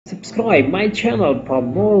subscribe my channel for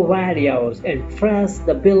more videos and press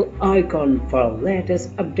the bell icon for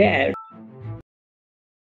latest updates.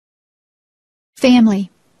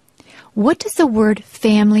 Family. What does the word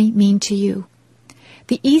family mean to you?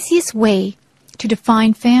 The easiest way to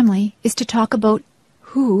define family is to talk about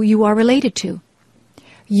who you are related to.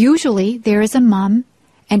 Usually there is a mom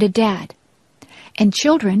and a dad, and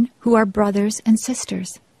children who are brothers and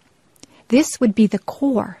sisters. This would be the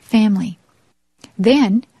core family.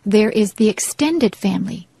 Then there is the extended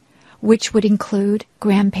family, which would include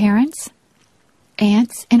grandparents,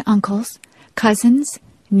 aunts and uncles, cousins,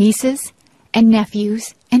 nieces, and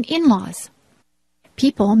nephews, and in-laws.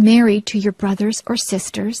 People married to your brothers or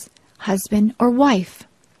sisters, husband or wife.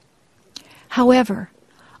 However,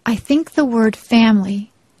 I think the word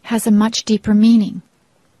family has a much deeper meaning.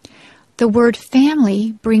 The word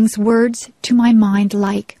family brings words to my mind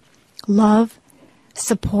like love,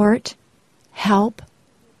 support, help,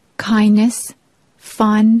 kindness,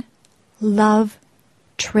 fun, love,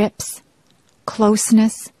 trips,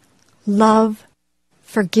 closeness, love,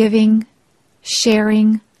 forgiving,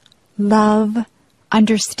 sharing, love,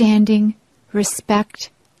 understanding,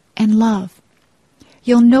 respect, and love.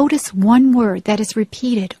 You'll notice one word that is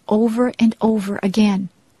repeated over and over again: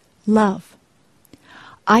 love.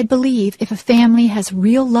 I believe if a family has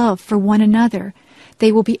real love for one another,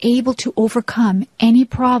 they will be able to overcome any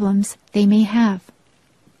problems they may have.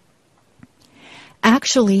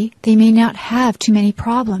 Actually, they may not have too many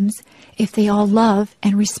problems if they all love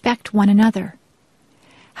and respect one another.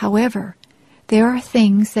 However, there are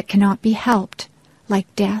things that cannot be helped,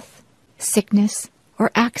 like death, sickness,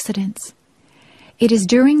 or accidents. It is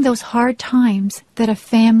during those hard times that a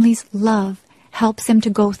family's love helps them to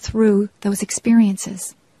go through those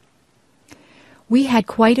experiences. We had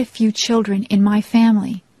quite a few children in my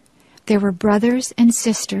family. There were brothers and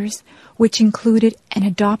sisters, which included an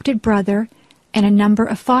adopted brother and a number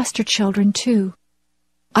of foster children too.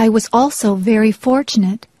 I was also very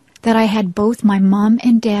fortunate that I had both my mom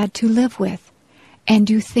and dad to live with and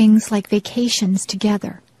do things like vacations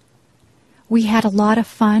together. We had a lot of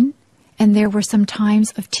fun, and there were some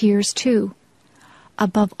times of tears too.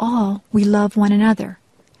 Above all, we love one another.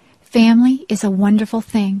 Family is a wonderful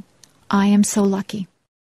thing. I am so lucky.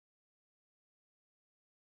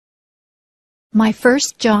 My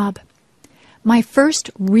first job. My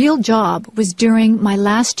first real job was during my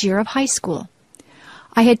last year of high school.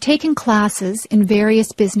 I had taken classes in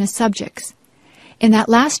various business subjects. In that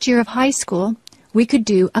last year of high school, we could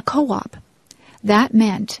do a co-op. That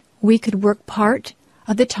meant we could work part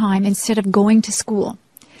of the time instead of going to school.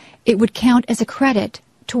 It would count as a credit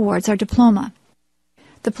towards our diploma.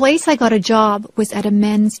 The place I got a job was at a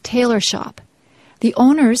men's tailor shop. The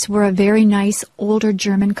owners were a very nice older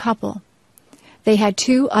German couple. They had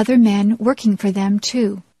two other men working for them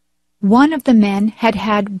too. One of the men had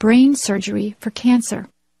had brain surgery for cancer.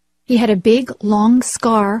 He had a big, long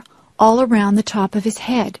scar all around the top of his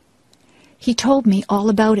head. He told me all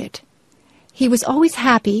about it. He was always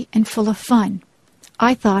happy and full of fun.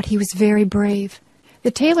 I thought he was very brave. The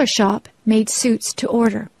tailor shop made suits to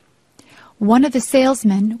order. One of the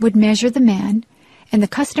salesmen would measure the man, and the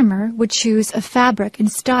customer would choose a fabric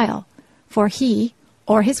and style, for he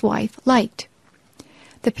or his wife liked.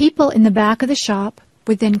 The people in the back of the shop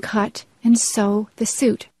would then cut and sew the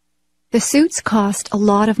suit. The suits cost a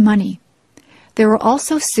lot of money. There were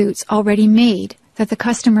also suits already made that the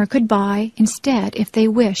customer could buy instead if they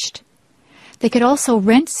wished. They could also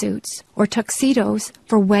rent suits or tuxedos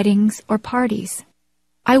for weddings or parties.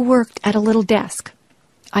 I worked at a little desk.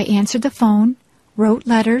 I answered the phone, wrote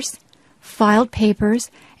letters, filed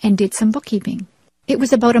papers, and did some bookkeeping. It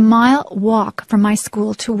was about a mile walk from my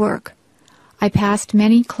school to work. I passed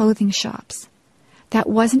many clothing shops. That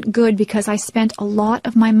wasn't good because I spent a lot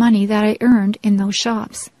of my money that I earned in those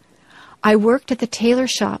shops. I worked at the tailor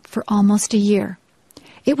shop for almost a year.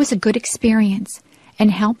 It was a good experience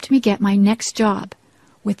and helped me get my next job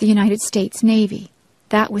with the United States Navy.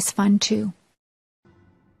 That was fun too.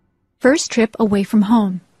 First trip away from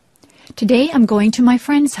home. Today I'm going to my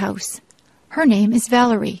friend's house. Her name is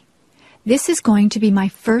Valerie. This is going to be my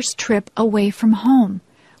first trip away from home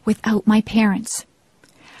without my parents.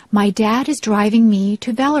 My dad is driving me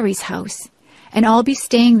to Valerie's house, and I'll be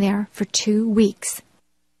staying there for 2 weeks.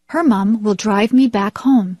 Her mom will drive me back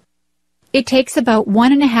home. It takes about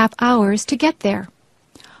 1.5 hours to get there.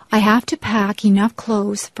 I have to pack enough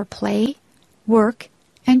clothes for play, work,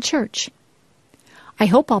 and church. I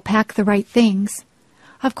hope I'll pack the right things.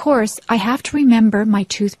 Of course, I have to remember my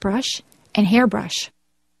toothbrush and hairbrush.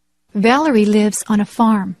 Valerie lives on a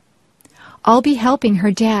farm. I'll be helping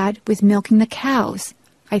her dad with milking the cows,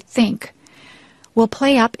 I think. We'll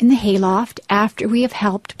play up in the hayloft after we have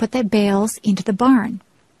helped put the bales into the barn.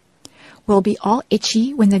 We'll be all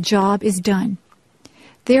itchy when the job is done.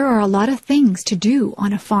 There are a lot of things to do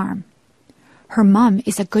on a farm. Her mum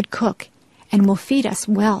is a good cook and will feed us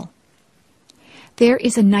well. There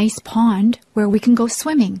is a nice pond where we can go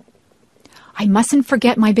swimming. I mustn't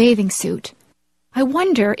forget my bathing suit. I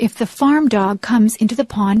wonder if the farm dog comes into the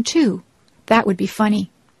pond too. That would be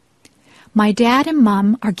funny. My dad and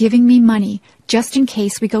Mum are giving me money just in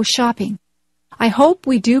case we go shopping. I hope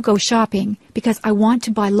we do go shopping because I want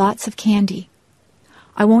to buy lots of candy.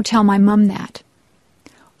 I won't tell my Mum that.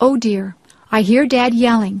 Oh dear, I hear Dad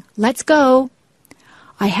yelling, "Let's go!"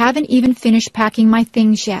 I haven't even finished packing my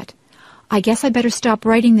things yet. I guess I better stop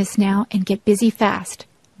writing this now and get busy fast.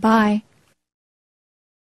 Bye.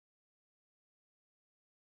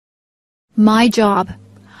 My job.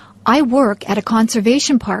 I work at a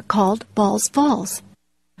conservation park called Balls Falls.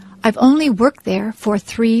 I've only worked there for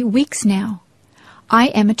 3 weeks now. I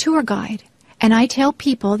am a tour guide, and I tell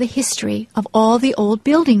people the history of all the old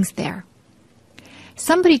buildings there.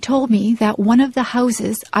 Somebody told me that one of the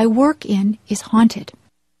houses I work in is haunted.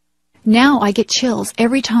 Now I get chills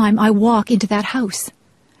every time I walk into that house.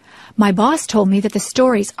 My boss told me that the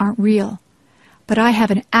stories aren't real, but I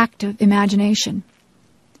have an active imagination.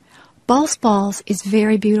 Balls Falls is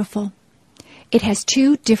very beautiful. It has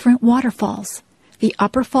 2 different waterfalls, the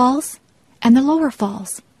upper falls and the lower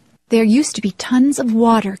falls. There used to be tons of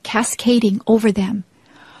water cascading over them,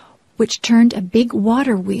 which turned a big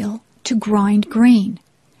water wheel to grind grain.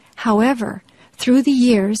 However, through the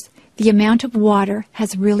years, the amount of water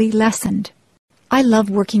has really lessened. I love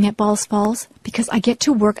working at Balls Falls because I get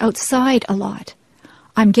to work outside a lot.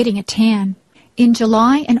 I'm getting a tan. In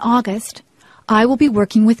July and August, I will be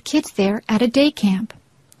working with kids there at a day camp.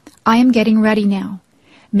 I am getting ready now,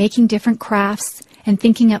 making different crafts and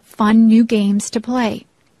thinking up fun new games to play.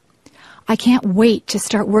 I can't wait to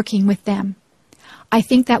start working with them. I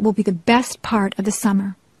think that will be the best part of the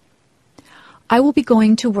summer. I will be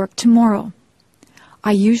going to work tomorrow.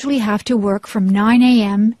 I usually have to work from 9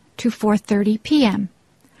 a.m. to 4:30 p.m.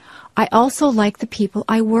 I also like the people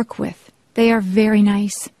I work with. They are very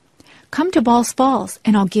nice. Come to Balls Falls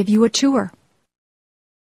and I'll give you a tour.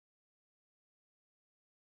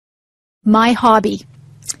 My hobby.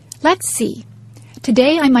 Let's see.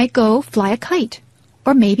 Today I might go fly a kite,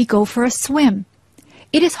 or maybe go for a swim.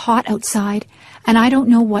 It is hot outside, and I don't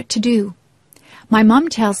know what to do. My mom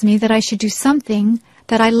tells me that I should do something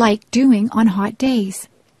that I like doing on hot days.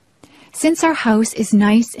 Since our house is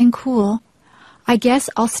nice and cool, I guess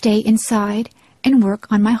I'll stay inside and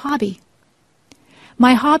work on my hobby.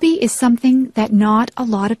 My hobby is something that not a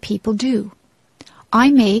lot of people do.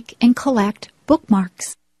 I make and collect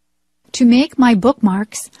bookmarks. To make my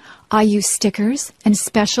bookmarks, I use stickers and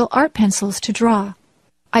special art pencils to draw.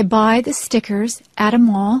 I buy the stickers at a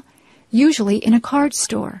mall, usually in a card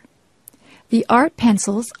store. The art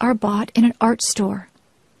pencils are bought in an art store.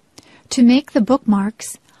 To make the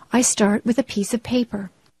bookmarks, I start with a piece of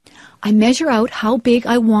paper. I measure out how big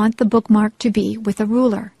I want the bookmark to be with a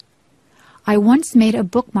ruler. I once made a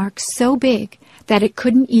bookmark so big that it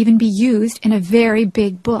couldn't even be used in a very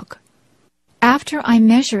big book. After I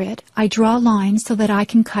measure it, I draw lines so that I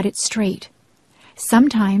can cut it straight.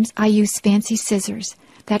 Sometimes I use fancy scissors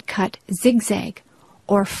that cut zigzag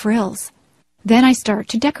or frills. Then I start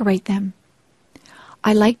to decorate them.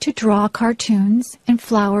 I like to draw cartoons and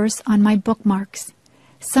flowers on my bookmarks.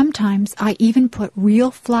 Sometimes I even put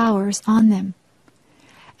real flowers on them.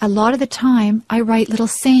 A lot of the time I write little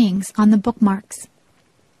sayings on the bookmarks.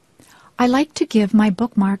 I like to give my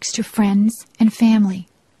bookmarks to friends and family.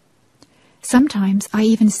 Sometimes I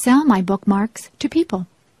even sell my bookmarks to people.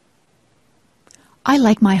 I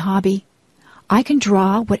like my hobby. I can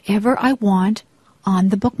draw whatever I want on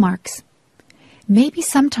the bookmarks. Maybe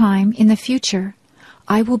sometime in the future,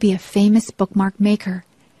 I will be a famous bookmark maker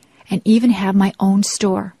and even have my own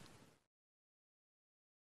store.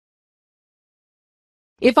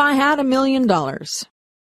 If I had $1 million.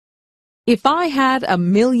 If I had $1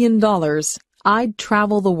 million, I'd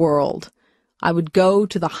travel the world. I would go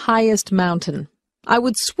to the highest mountain. I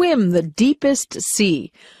would swim the deepest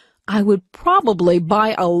sea. I would probably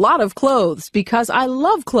buy a lot of clothes because I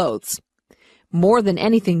love clothes. More than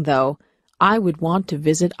anything, though, I would want to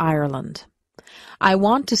visit Ireland. I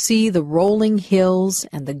want to see the rolling hills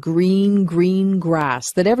and the green, green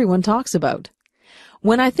grass that everyone talks about.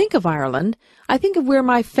 When I think of Ireland, I think of where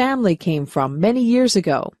my family came from many years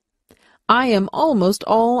ago. I am almost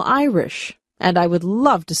all Irish, and I would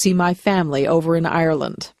love to see my family over in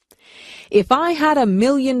Ireland. If I had $1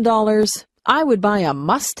 million, I would buy a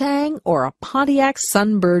Mustang or a Pontiac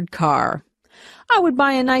Sunbird car. I would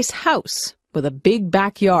buy a nice house with a big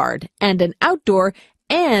backyard and an outdoor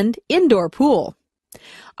and indoor pool.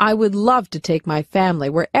 I would love to take my family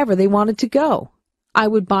wherever they wanted to go. I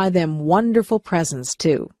would buy them wonderful presents,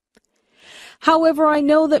 too. However, I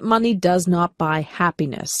know that money does not buy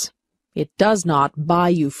happiness. It does not buy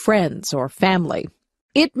you friends or family.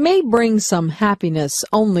 It may bring some happiness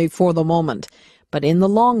only for the moment, but in the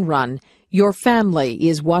long run, your family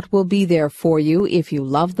is what will be there for you if you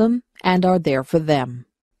love them and are there for them.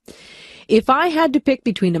 If I had to pick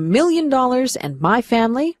between $1 million and my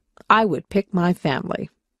family, I would pick my family.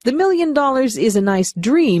 The $1 million is a nice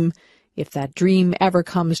dream. If that dream ever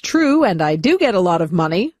comes true and I do get a lot of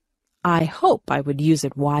money, I hope I would use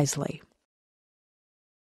it wisely.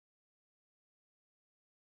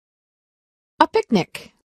 A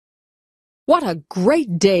picnic. What a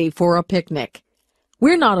great day for a picnic!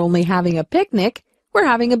 We're not only having a picnic, we're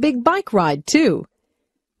having a big bike ride, too.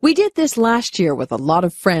 We did this last year with a lot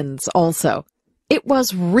of friends also. It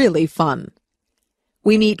was really fun.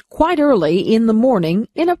 We meet quite early in the morning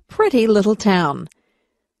in a pretty little town.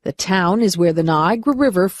 The town is where the Niagara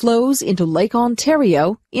River flows into Lake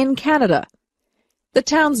Ontario in Canada. The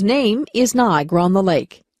town's name is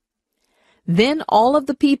Niagara-on-the-Lake. Then all of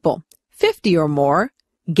the people, 50 or more,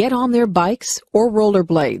 get on their bikes or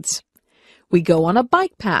rollerblades. We go on a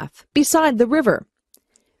bike path beside the river.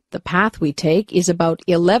 The path we take is about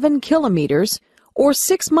 11 kilometers or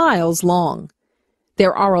 6 miles long.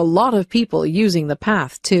 There are a lot of people using the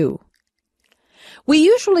path, too. We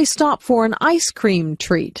usually stop for an ice cream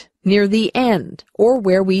treat near the end or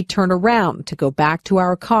where we turn around to go back to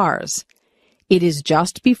our cars. It is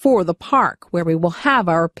just before the park where we will have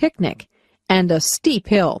our picnic and a steep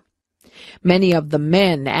hill. Many of the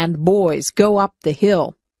men and boys go up the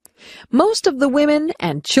hill. Most of the women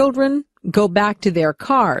and children go back to their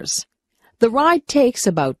cars. The ride takes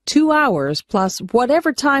about 2 hours plus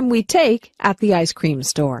whatever time we take at the ice cream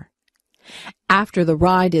store. After the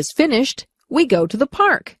ride is finished, we go to the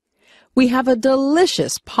park. We have a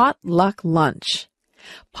delicious potluck lunch.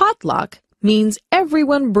 Potluck means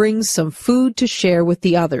everyone brings some food to share with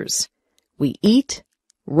the others. We eat,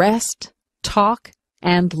 rest, talk,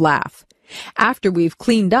 and laugh. After we've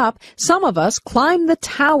cleaned up, some of us climb the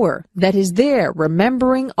tower that is there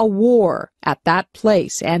remembering a war at that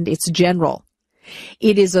place and its general.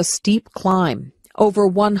 It is a steep climb, over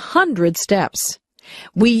 100 steps.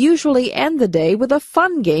 We usually end the day with a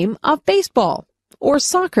fun game of baseball or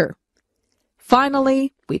soccer.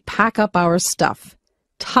 Finally, we pack up our stuff.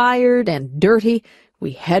 Tired and dirty,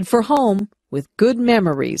 we head for home with good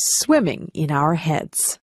memories swimming in our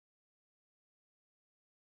heads.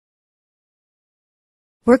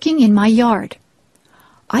 Working in my yard.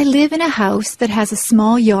 I live in a house that has a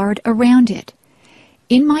small yard around it.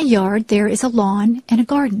 In my yard there is a lawn and a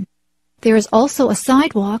garden. There is also a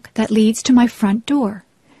sidewalk that leads to my front door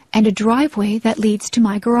and a driveway that leads to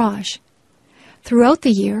my garage. Throughout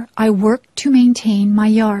the year, I work to maintain my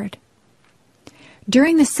yard.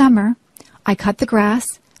 During the summer, I cut the grass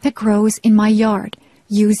that grows in my yard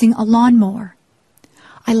using a lawnmower.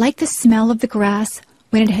 I like the smell of the grass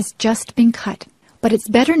when it has just been cut. But it's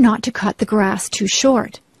better not to cut the grass too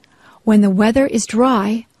short. When the weather is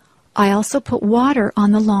dry, I also put water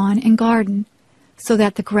on the lawn and garden so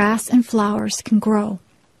that the grass and flowers can grow.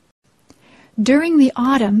 During the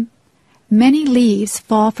autumn, many leaves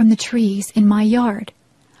fall from the trees in my yard.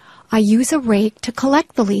 I use a rake to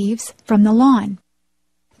collect the leaves from the lawn.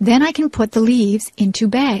 Then I can put the leaves into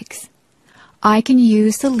bags. I can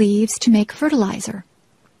use the leaves to make fertilizer.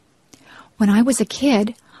 When I was a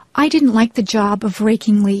kid, I didn't like the job of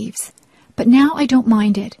raking leaves, but now I don't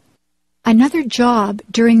mind it. Another job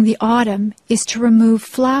during the autumn is to remove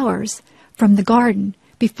flowers from the garden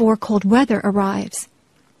before cold weather arrives.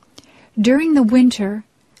 During the winter,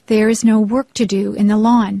 there is no work to do in the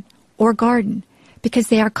lawn or garden because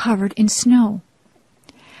they are covered in snow.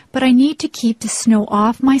 But I need to keep the snow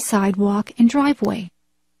off my sidewalk and driveway.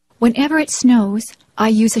 Whenever it snows, I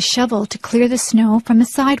use a shovel to clear the snow from the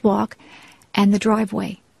sidewalk and the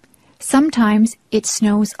driveway. Sometimes it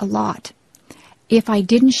snows a lot. If I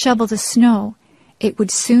didn't shovel the snow, it would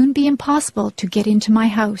soon be impossible to get into my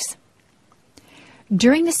house.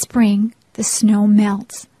 During the spring, the snow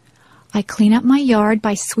melts. I clean up my yard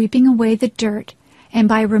by sweeping away the dirt and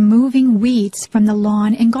by removing weeds from the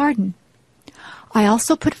lawn and garden. I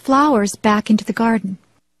also put flowers back into the garden.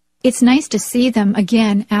 It's nice to see them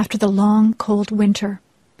again after the long, cold winter.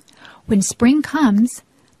 When spring comes,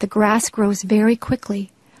 the grass grows very quickly,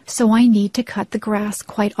 so I need to cut the grass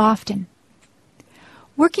quite often.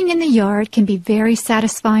 Working in the yard can be very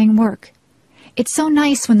satisfying work. It's so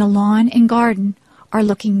nice when the lawn and garden are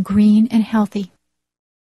looking green and healthy.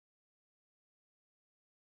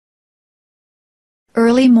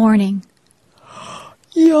 early morning.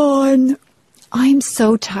 Yawn. I'm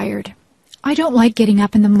so tired. I don't like getting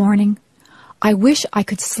up in the morning. I wish I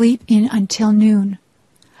could sleep in until noon.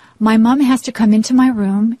 My mom has to come into my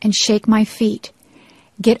room and shake my feet.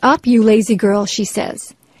 Get up, you lazy girl, she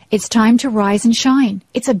says. It's time to rise and shine.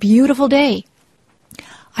 It's a beautiful day.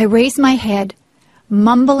 I raise my head,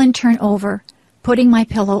 mumble and turn over, putting my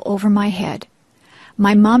pillow over my head.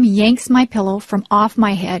 My mom yanks my pillow from off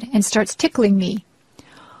my head and starts tickling me.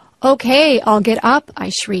 Okay, I'll get up, I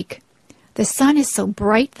shriek. The sun is so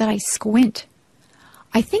bright that I squint.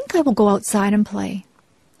 I think I will go outside and play.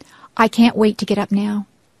 I can't wait to get up now.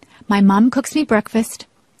 My mom cooks me breakfast.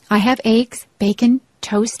 I have eggs, bacon,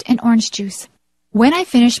 toast, and orange juice. When I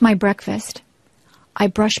finish my breakfast, I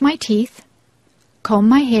brush my teeth, comb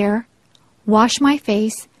my hair, wash my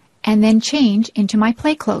face, and then change into my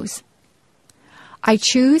play clothes. I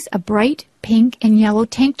choose a bright pink and yellow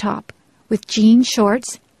tank top with jean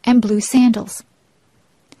shorts and blue sandals.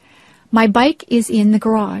 My bike is in the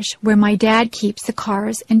garage where my dad keeps the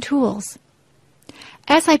cars and tools.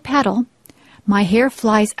 As I pedal, my hair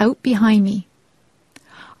flies out behind me.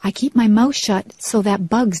 I keep my mouth shut so that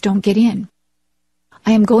bugs don't get in.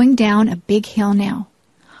 I am going down a big hill now.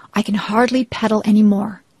 I can hardly pedal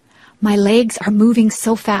anymore. My legs are moving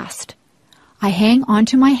so fast. I hang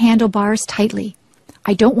onto my handlebars tightly.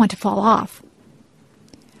 I don't want to fall off.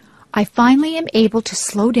 I finally am able to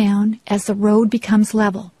slow down as the road becomes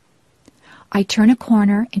level. I turn a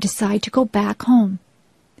corner and decide to go back home.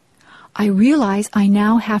 I realize I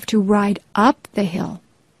now have to ride up the hill.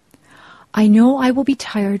 I know I will be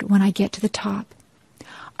tired when I get to the top.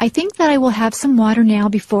 I think that I will have some water now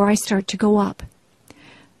before I start to go up.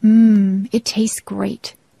 It tastes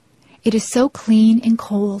great. It is so clean and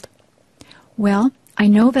cold. Well, I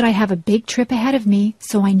know that I have a big trip ahead of me,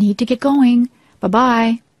 so I need to get going.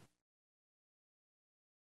 Bye-bye.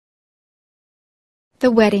 The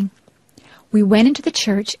wedding. We went into the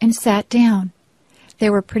church and sat down.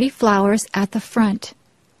 There were pretty flowers at the front.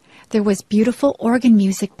 There was beautiful organ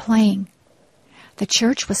music playing. The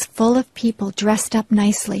church was full of people dressed up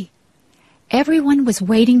nicely. Everyone was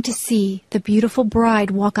waiting to see the beautiful bride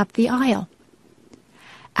walk up the aisle.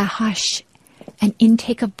 A hush, an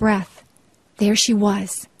intake of breath. There she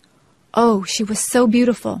was. Oh, she was so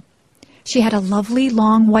beautiful. She had a lovely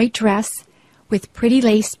long white dress with pretty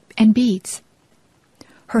lace and beads.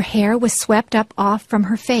 Her hair was swept up off from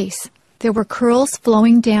her face. There were curls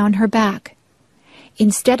flowing down her back.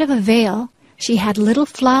 Instead of a veil, she had little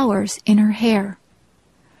flowers in her hair.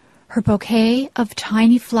 Her bouquet of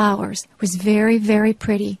tiny flowers was very, very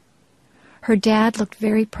pretty. Her dad looked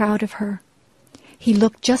very proud of her. He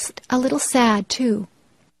looked just a little sad, too.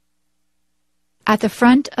 At the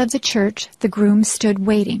front of the church, the groom stood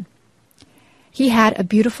waiting. He had a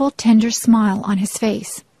beautiful, tender smile on his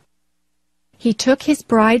face. He took his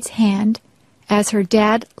bride's hand as her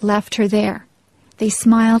dad left her there. They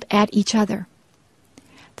smiled at each other.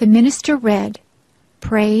 The minister read,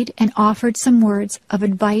 prayed, and offered some words of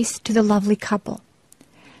advice to the lovely couple.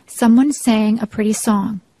 Someone sang a pretty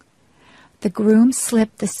song. The groom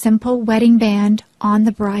slipped the simple wedding band on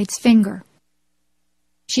the bride's finger.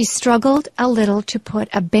 She struggled a little to put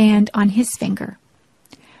a band on his finger.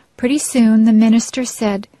 Pretty soon the minister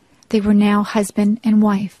said they were now husband and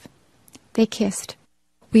wife. They kissed.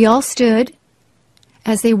 We all stood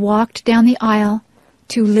as they walked down the aisle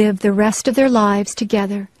to live the rest of their lives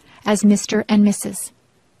together as Mr. and Mrs.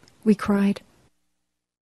 We cried.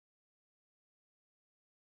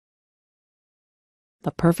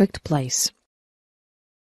 The perfect place.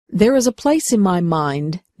 There is a place in my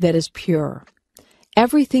mind that is pure.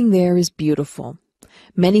 Everything there is beautiful.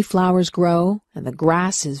 Many flowers grow, and the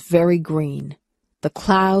grass is very green. The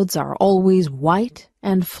clouds are always white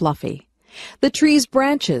and fluffy. The tree's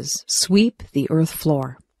branches sweep the earth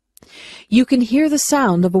floor. You can hear the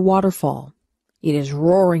sound of a waterfall. It is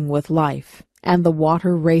roaring with life, and the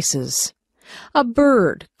water races. A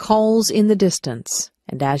bird calls in the distance,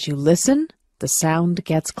 and as you listen, the sound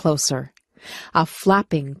gets closer. A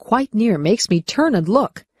flapping quite near makes me turn and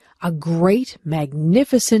look. A great,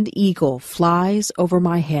 magnificent eagle flies over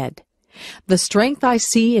my head. The strength I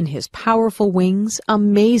see in his powerful wings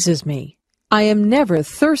amazes me. I am never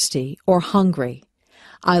thirsty or hungry.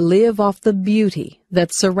 I live off the beauty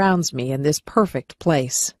that surrounds me in this perfect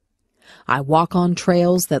place. I walk on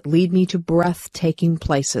trails that lead me to breathtaking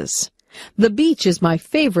places. The beach is my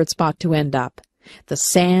favorite spot to end up. The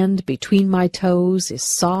sand between my toes is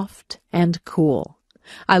soft and cool.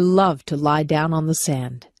 I love to lie down on the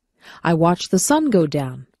sand. I watch the sun go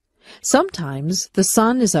down. Sometimes the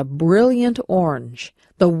sun is a brilliant orange.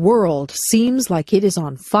 The world seems like it is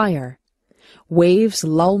on fire. Waves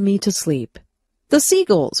lull me to sleep. The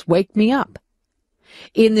seagulls wake me up.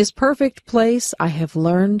 In this perfect place I have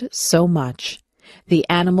learned so much. The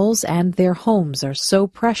animals and their homes are so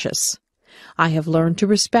precious. I have learned to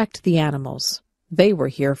respect the animals. They were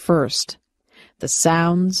here first. The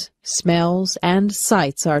sounds, smells, and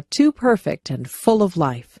sights are too perfect and full of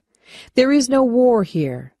life. There is no war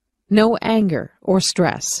here, no anger or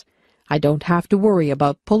stress. I don't have to worry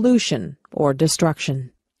about pollution or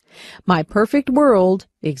destruction. My perfect world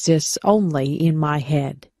exists only in my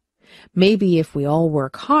head. Maybe if we all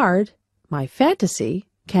work hard, my fantasy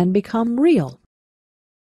can become real.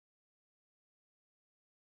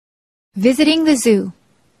 Visiting the zoo.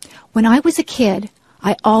 When I was a kid,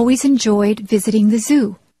 I always enjoyed visiting the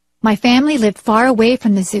zoo. My family lived far away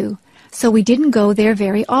from the zoo, so we didn't go there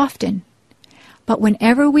very often. But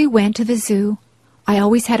whenever we went to the zoo, I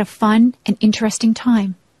always had a fun and interesting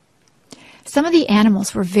time. Some of the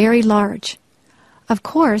animals were very large. Of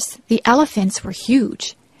course, the elephants were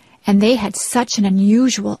huge, and they had such an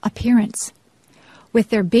unusual appearance, with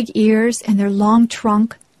their big ears and their long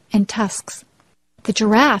trunk and tusks. The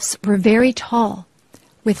giraffes were very tall,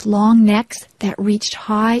 with long necks that reached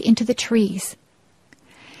high into the trees.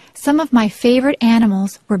 Some of my favorite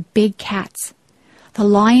animals were big cats. The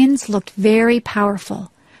lions looked very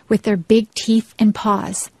powerful, with their big teeth and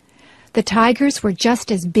paws. The tigers were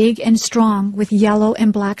just as big and strong, with yellow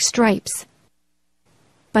and black stripes.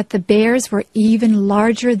 But the bears were even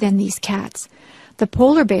larger than these cats. The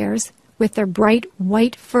polar bears, with their bright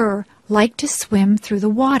white fur, liked to swim through the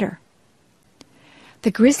water.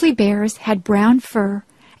 The grizzly bears had brown fur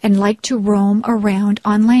and liked to roam around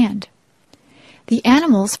on land. The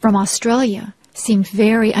animals from Australia seemed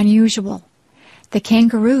very unusual. The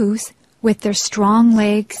kangaroos, with their strong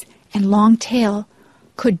legs and long tail,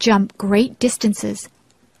 could jump great distances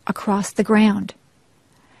across the ground.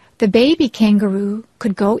 The baby kangaroo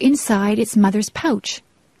could go inside its mother's pouch.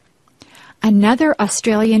 Another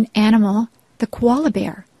Australian animal, the koala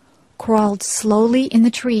bear, crawled slowly in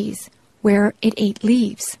the trees where it ate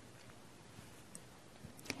leaves.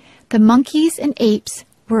 The monkeys and apes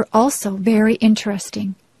were also very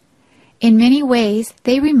interesting. In many ways,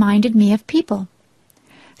 they reminded me of people.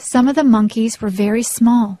 Some of the monkeys were very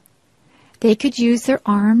small. They could use their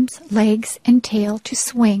arms, legs, and tail to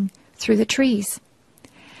swing through the trees.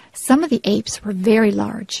 Some of the apes were very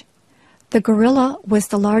large. The gorilla was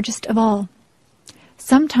the largest of all.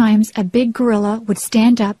 Sometimes a big gorilla would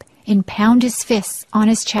stand up and pound his fists on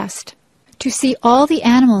his chest. To see all the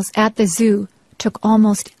animals at the zoo took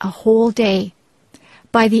almost a whole day.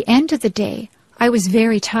 By the end of the day, I was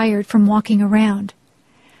very tired from walking around.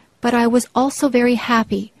 But I was also very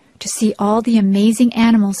happy to see all the amazing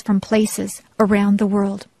animals from places around the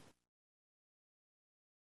world.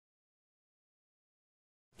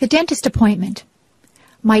 The dentist appointment.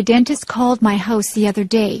 My dentist called my house the other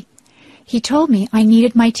day. He told me I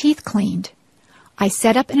needed my teeth cleaned. I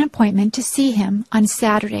set up an appointment to see him on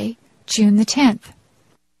Saturday, June the 10th.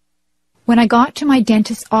 When I got to my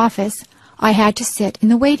dentist's office, I had to sit in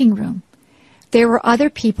the waiting room. There were other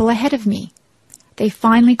people ahead of me. They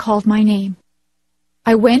finally called my name.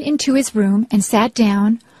 I went into his room and sat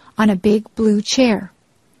down on a big blue chair.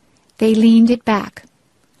 They leaned it back.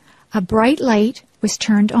 A bright light was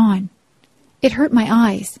turned on. It hurt my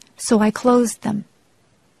eyes, so I closed them.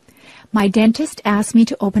 My dentist asked me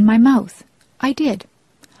to open my mouth. I did.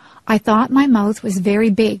 I thought my mouth was very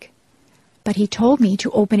big, but he told me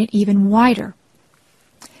to open it even wider.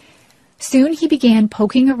 Soon he began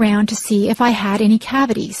poking around to see if I had any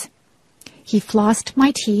cavities. He flossed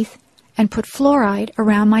my teeth and put fluoride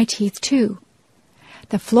around my teeth too.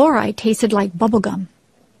 The fluoride tasted like bubble gum.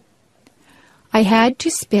 I had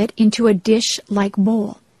to spit into a dish-like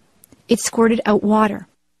bowl. It squirted out water.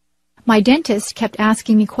 My dentist kept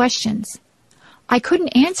asking me questions. I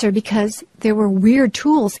couldn't answer because there were weird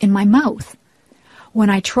tools in my mouth. When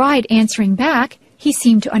I tried answering back, he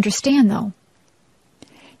seemed to understand, though.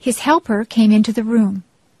 His helper came into the room.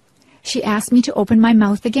 She asked me to open my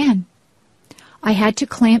mouth again. I had to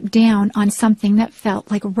clamp down on something that felt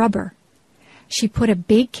like rubber. She put a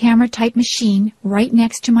big camera-type machine right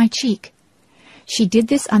next to my cheek. She did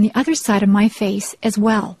this on the other side of my face as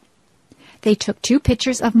well. They took 2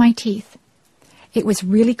 pictures of my teeth. It was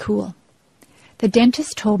really cool. The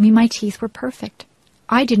dentist told me my teeth were perfect.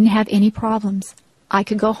 I didn't have any problems. I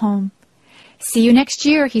could go home. "See you next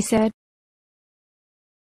year," he said.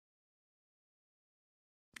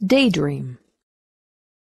 Daydream.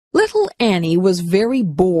 Little Annie was very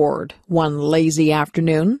bored one lazy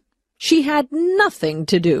afternoon. She had nothing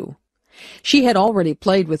to do. She had already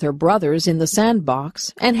played with her brothers in the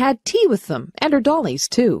sandbox and had tea with them and her dollies,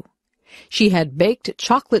 too. She had baked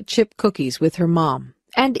chocolate chip cookies with her mom,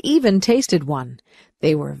 and even tasted one.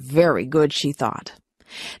 They were very good, she thought.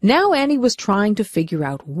 Now Annie was trying to figure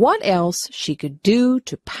out what else she could do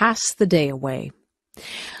to pass the day away.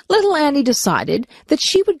 Little Annie decided that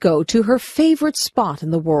she would go to her favorite spot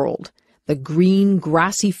in the world, the green,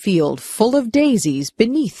 grassy field full of daisies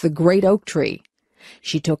beneath the great oak tree.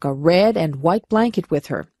 She took a red and white blanket with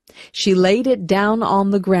her. She laid it down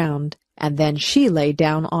on the ground, and then she lay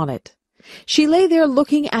down on it. She lay there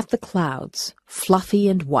looking at the clouds, fluffy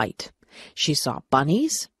and white. She saw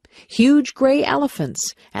bunnies, huge gray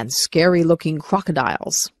elephants, and scary-looking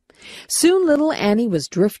crocodiles. Soon little Annie was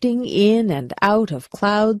drifting in and out of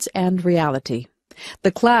clouds and reality.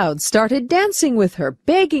 The clouds started dancing with her,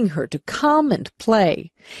 begging her to come and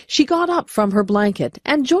play. She got up from her blanket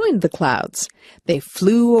and joined the clouds. They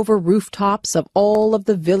flew over rooftops of all of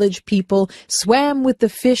the village people, swam with the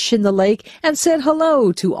fish in the lake, and said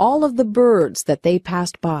hello to all of the birds that they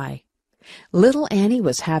passed by. Little Annie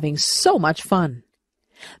was having so much fun.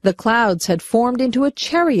 The clouds had formed into a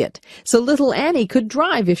chariot, so little Annie could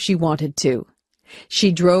drive if she wanted to.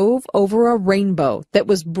 She drove over a rainbow that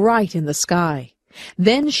was bright in the sky.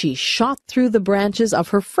 Then she shot through the branches of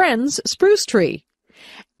her friend's spruce tree.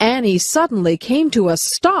 Annie suddenly came to a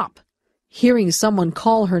stop. Hearing someone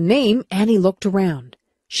call her name, Annie looked around.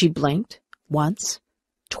 She blinked once,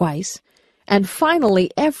 twice, and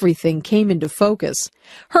finally everything came into focus.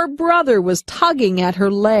 Her brother was tugging at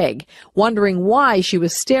her leg, wondering why she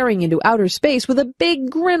was staring into outer space with a big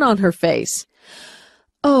grin on her face.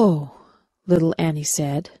 "Oh," little Annie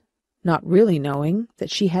said, not really knowing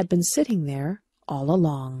that she had been sitting there all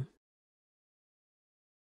along.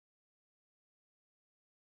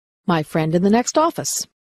 My friend in the next office.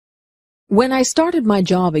 When I started my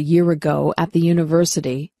job a year ago at the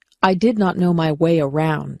university, I did not know my way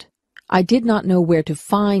around. I did not know where to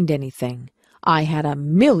find anything. I had a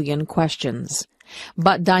million questions.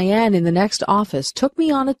 But Diane in the next office took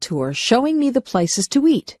me on a tour showing me the places to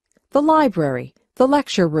eat, the library, the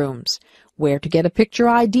lecture rooms, where to get a picture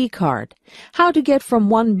ID card, how to get from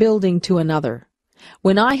one building to another.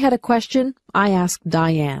 When I had a question, I asked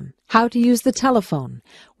Diane how to use the telephone,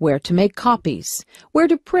 where to make copies, where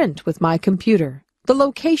to print with my computer, the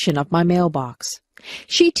location of my mailbox.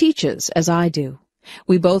 She teaches as I do.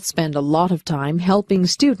 We both spend a lot of time helping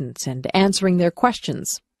students and answering their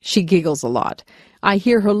questions. She giggles a lot. I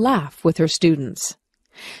hear her laugh with her students.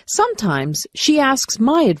 Sometimes she asks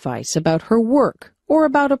my advice about her work or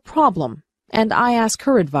about a problem, and I ask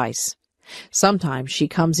her advice. Sometimes she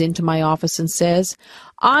comes into my office and says,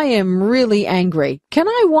 "I am really angry. Can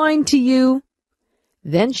I whine to you?"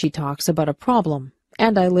 Then she talks about a problem,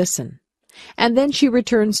 and I listen. And then she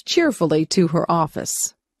returns cheerfully to her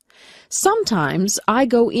office. Sometimes I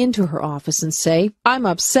go into her office and say, "I'm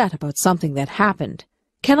upset about something that happened.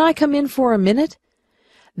 Can I come in for a minute?"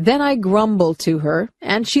 Then I grumble to her,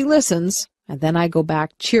 and she listens, and then I go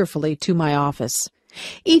back cheerfully to my office.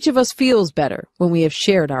 Each of us feels better when we have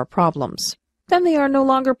shared our problems. Then they are no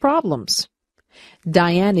longer problems.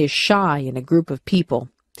 Diane is shy in a group of people.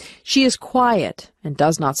 She is quiet and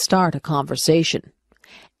does not start a conversation.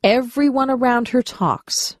 Everyone around her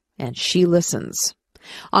talks, and she listens.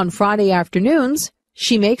 On Friday afternoons,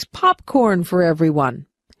 she makes popcorn for everyone.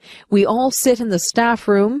 We all sit in the staff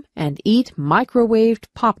room and eat microwaved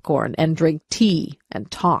popcorn and drink tea and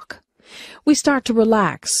talk. We start to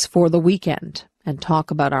relax for the weekend and talk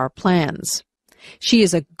about our plans. She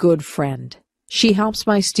is a good friend. She helps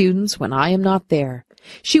my students when I am not there.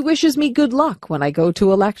 She wishes me good luck when I go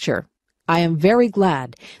to a lecture. I am very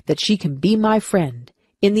glad that she can be my friend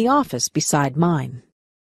in the office beside mine.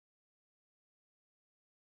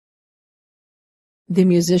 The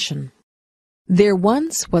musician. There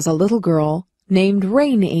once was a little girl named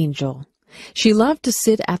Rain Angel. She loved to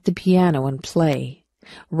sit at the piano and play.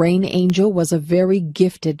 Rain Angel was a very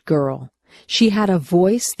gifted girl. She had a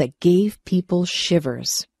voice that gave people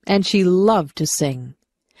shivers, and she loved to sing.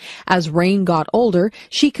 As Rain got older,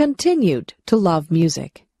 she continued to love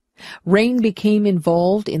music. Rain became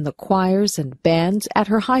involved in the choirs and bands at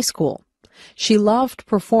her high school. She loved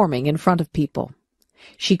performing in front of people.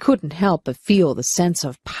 She couldn't help but feel the sense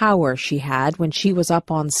of power she had when she was up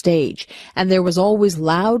on stage, and there was always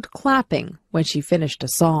loud clapping when she finished a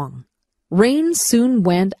song. Rain soon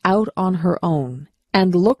went out on her own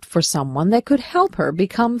and looked for someone that could help her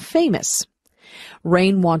become famous.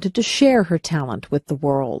 Rain wanted to share her talent with the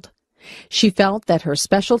world. She felt that her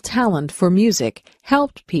special talent for music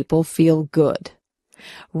helped people feel good.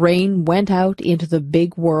 Rain went out into the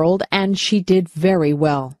big world, and she did very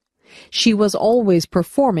well. She was always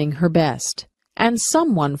performing her best, and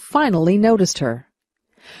someone finally noticed her.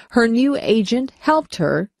 Her new agent helped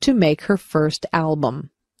her to make her first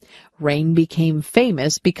album. Rain became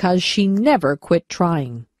famous because she never quit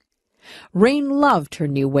trying. Rain loved her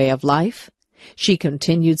new way of life. She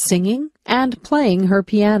continued singing and playing her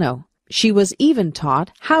piano. She was even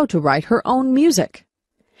taught how to write her own music.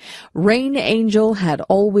 Rain Angel had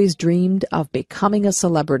always dreamed of becoming a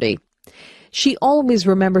celebrity. She always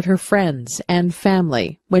remembered her friends and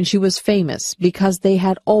family when she was famous because they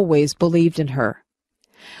had always believed in her.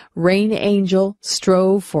 Rain Angel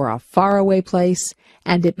strove for a faraway place,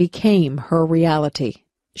 and it became her reality.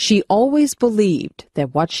 She always believed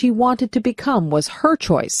that what she wanted to become was her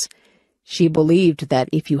choice. She believed that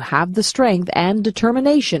if you have the strength and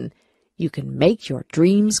determination, you can make your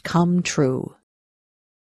dreams come true.